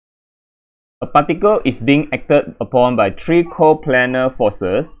A particle is being acted upon by three coplanar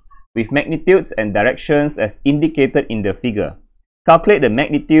forces with magnitudes and directions as indicated in the figure. Calculate the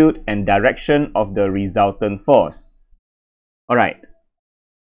magnitude and direction of the resultant force. Alright.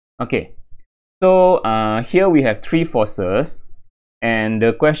 Okay. So here we have three forces, and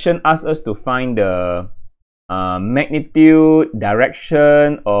the question asks us to find the magnitude,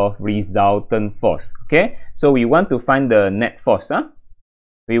 direction of resultant force. Okay. So we want to find the net force. Huh?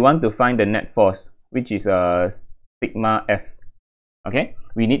 We want to find the net force, which is sigma F. Okay.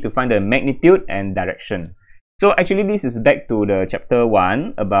 We need to find the magnitude and direction. So actually, this is back to the chapter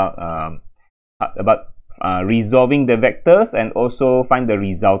 1 about resolving the vectors and also find the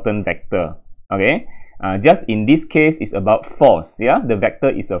resultant vector. Okay, just in this case, it's about force. Yeah, the vector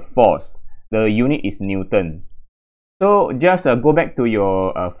is a force. The unit is Newton. So just go back to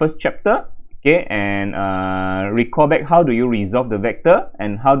your first chapter. Okay, and recall back how do you resolve the vector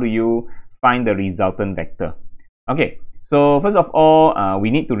and how do you find the resultant vector. Okay. So first of all,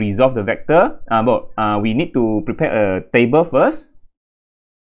 we need to resolve the vector. We need to prepare a table first.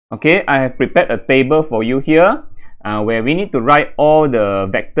 Okay, I have prepared a table for you here, where we need to write all the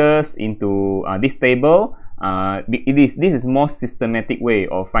vectors into this table. This is more systematic way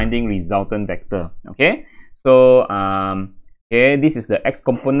of finding resultant vector. Okay, so okay, this is the x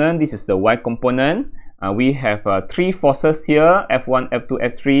component, this is the y component. We have three forces here: F1, F2,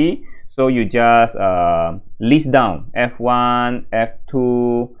 F3. So you just list down F1, F2,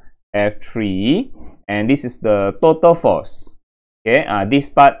 F3, and this is the total force. Okay, this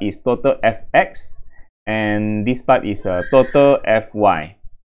part is total Fx, and this part is total Fy.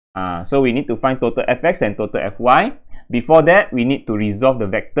 So we need to find total Fx and total Fy. Before that, we need to resolve the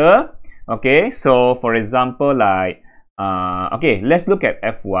vector. Okay, so for example, like okay, let's look at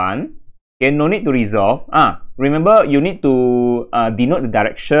F1. Okay, no need to resolve. Remember, you need to denote the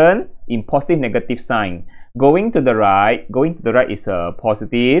direction in positive, negative sign. Going to the right is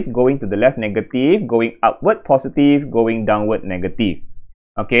positive. Going to the left, negative. Going upward, positive. Going downward, negative.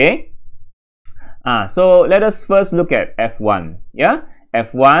 Okay. So let us first look at F1. Yeah,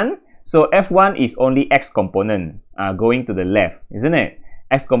 F1. So F1 is only x component going to the left, isn't it?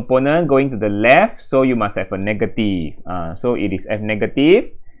 X component going to the left, so you must have a negative. So it is F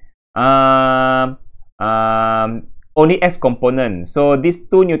negative. Only x component, so this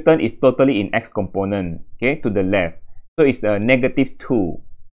 2 Newton is totally in x component. Okay, to the left, so it's a negative 2.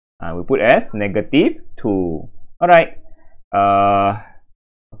 We put as negative 2. All right.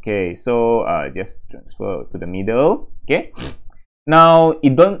 Okay, so just transfer to the middle. Okay, now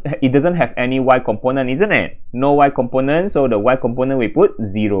it doesn't have any y component, isn't it? No y component, so the y component we put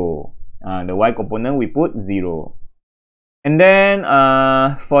 0. The y component we put 0. And then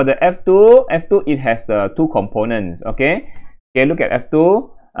for the F2 it has the 2 components. Okay, look at F2.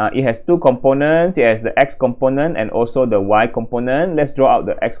 It has 2 components. It has the x component and also the y component. Let's draw out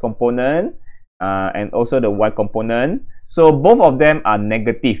the x component and also the y component. So both of them are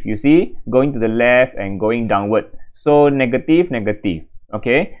negative. You see, going to the left and going downward. So negative, negative.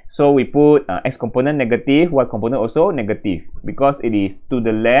 Okay, so we put x component negative, y component also negative, because it is to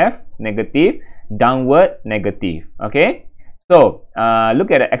the left negative, downward negative. Okay. So look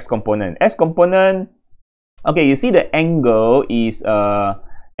at the x component. X component, okay, you see the angle is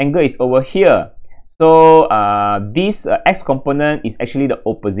over here. So this x component is actually the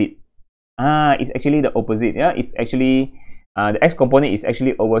opposite. It's actually the opposite. Yeah, it's actually the x component is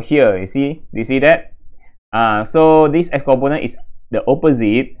actually over here. You see? Do you see that? So this x component is the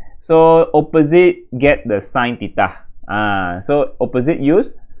opposite. So opposite get the sine theta. So opposite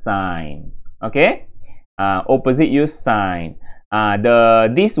use sine. Okay. Opposite use sine.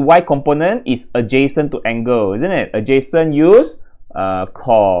 This y component is adjacent to angle, isn't it? Adjacent use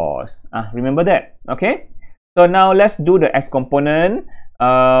cos. Remember that. Okay. So now let's do the x component.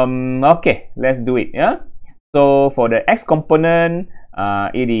 Okay, let's do it. Yeah. So for the x component,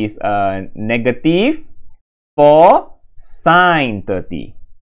 it is negative 4 sine 30.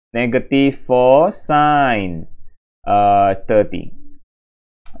 Negative 4 sine 30.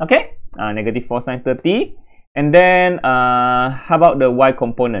 Okay. Negative 4 sine 30. And then how about the y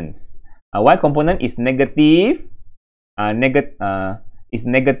components? Y component is negative 4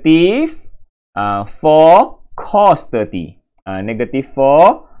 cos 30. Negative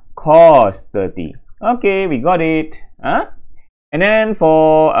 4 cos 30. Okay, we got it. And then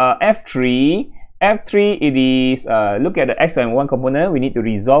for F3 it is look at the x and y component. We need to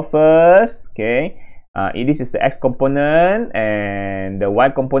resolve first. Okay. This is the x component and the y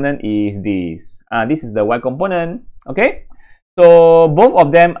component is this. This is the y component. Okay, so both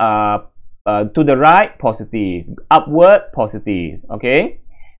of them are to the right positive, upward positive. Okay,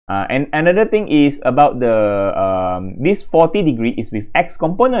 And another thing is about the this 40 degree is with x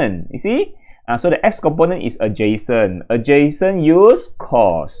component. You see, so the x component is adjacent. Adjacent use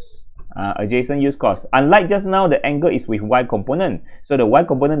cos. Adjacent use cos. Unlike just now, the angle is with y component, so the y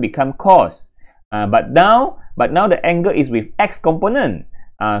component become cos. But now the angle is with x component,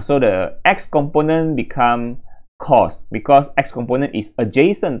 so the x component become cos because x component is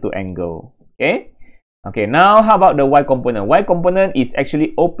adjacent to angle. Okay, now how about the y component? Y component is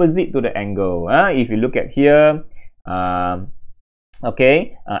actually opposite to the angle. If you look at here, the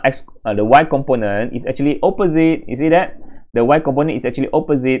y component is actually opposite. You see that? The y component is actually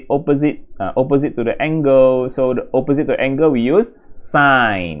opposite to the angle. So the opposite to the angle, we use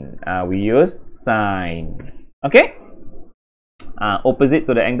sine. Okay? Opposite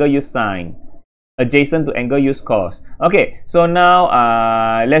to the angle, use sine. Adjacent to angle, use cos. Okay, so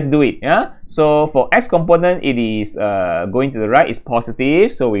now let's do it. So for x component, it is going to the right, is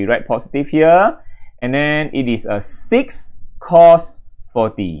positive. So we write positive here. And then it is 6 cos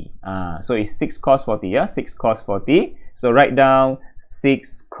 40. So it's 6 cos 40. 6 cos 40. So write down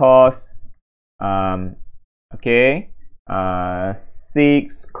 6 cos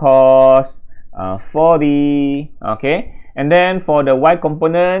 6 cos 40. Okay, and then for the y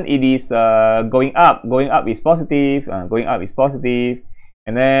component, it is going up. Going up is positive.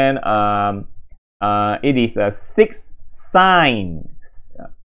 And then it is 6 sine.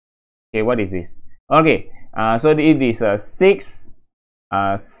 Okay, what is this? Okay, so it is 6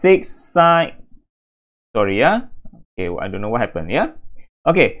 sine. Sorry, okay, I don't know what happened.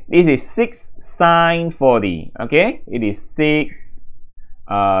 Okay, this is 6 sine 40. Okay, it is 6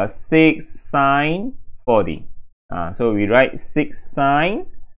 sine 40. So we write 6 sine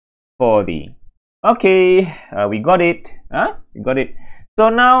 40. Okay, we got it. So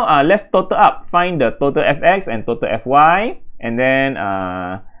now let's total up. Find the total fx and total fy, and then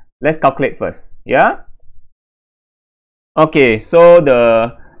let's calculate first. Okay, so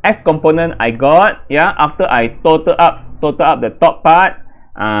the x component I got, after I total up the top part,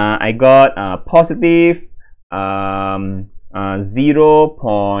 I got positive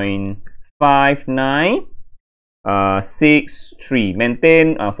 0.5963.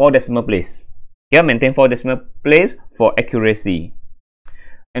 Maintain 4 decimal place. Maintain 4 decimal place for accuracy.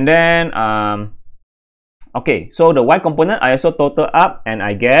 And then okay, so the y component I also total up, and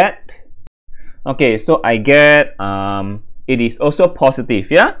I get, okay, so I get it is also positive.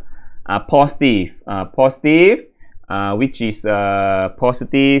 Positive, which is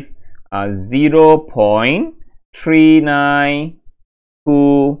positive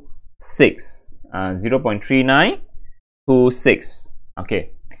 0.3926. 0.3926.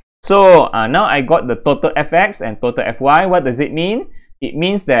 Okay, so now I got the total fx and total fy. What does it mean? It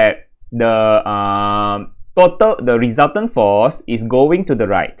means that the resultant force is going to the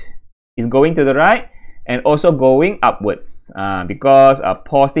right. And also going upwards, because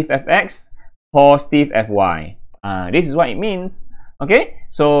positive fx, positive fy. This is what it means. Okay,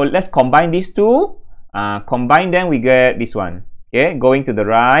 so let's combine these two. Combine them, we get this one. Okay, going to the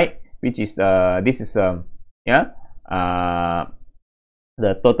right, which is the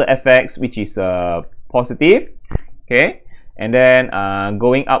total fx, which is positive. Okay, and then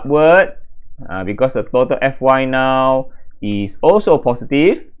going upward, because the total fy now is also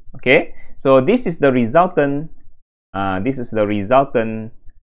positive. Okay, so this is the resultant. So this is the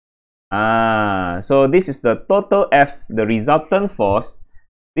total the resultant force.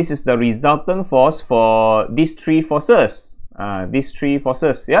 This is the resultant force for these three forces. F1,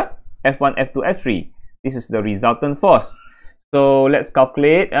 F2, F3. This is the resultant force. So let's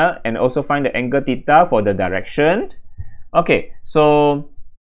calculate and also find the angle theta for the direction. Okay, so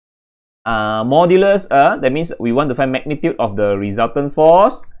modulus, that means we want to find magnitude of the resultant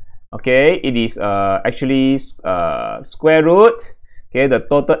force. Okay, it is actually square root. Okay, the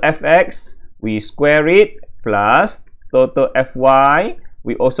total fx, we square it, plus total fy,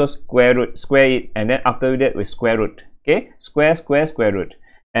 we also square it, and then after that we square root. Okay, square root.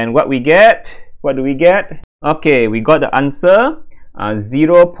 And what do we get? Okay, we got the answer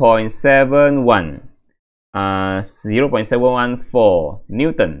 0.71. 0.714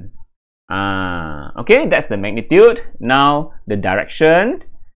 Newton. Okay, that's the magnitude. Now the direction.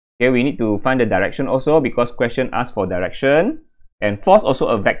 Okay, we need to find the direction also, because question asks for direction. And force also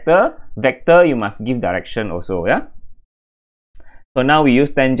a vector. Vector, you must give direction also. So now we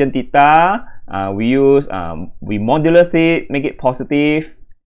use tangent theta. We modulus it, make it positive.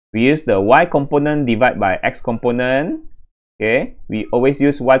 We use the y component divided by x component. Okay, we always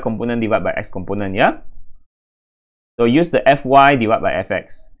use y component divided by x component. So use the fy divided by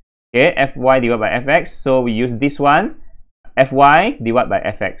fx. Okay, fy divided by fx. So we use this one. Fy divided by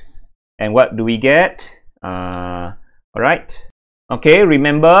Fx. And what do we get? Alright. Okay,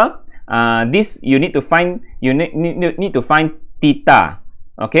 remember this you need to find need to find theta.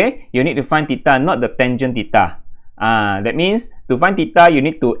 Okay, you need to find theta, not the tangent theta. That means to find theta you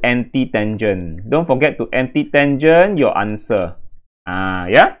need to anti-tangent. Don't forget to anti-tangent your answer.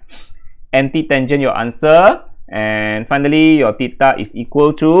 Yeah, anti-tangent your answer, and finally your theta is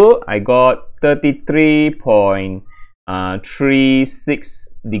equal to, I got 33.36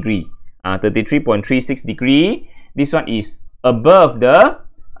 degree. 33.36 degree. This one is above the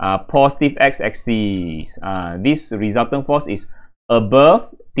positive x-axis. This resultant force is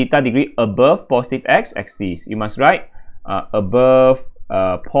above theta degree, above positive x-axis. You must write above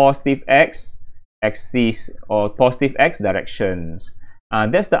positive x-axis or positive x directions.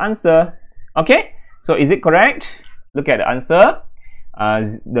 That's the answer. Okay, so is it correct? Look at the answer.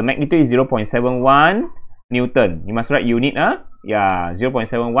 The magnitude is 0.71 Newton. You must write unit. Yeah,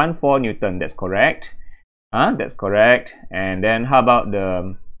 0.714 Newton. That's correct. That's correct. And then how about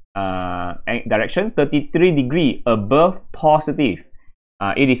the direction? 33 degree above positive.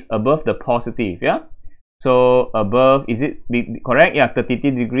 It is above the positive. Yeah. So above, is it correct? Yeah,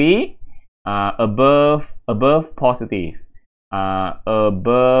 33 degree above positive.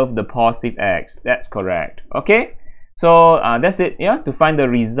 Above the positive x. That's correct. Okay. So that's it. Yeah, to find the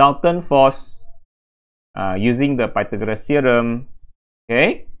resultant force using the Pythagoras theorem.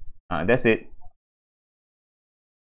 Okay. That's it.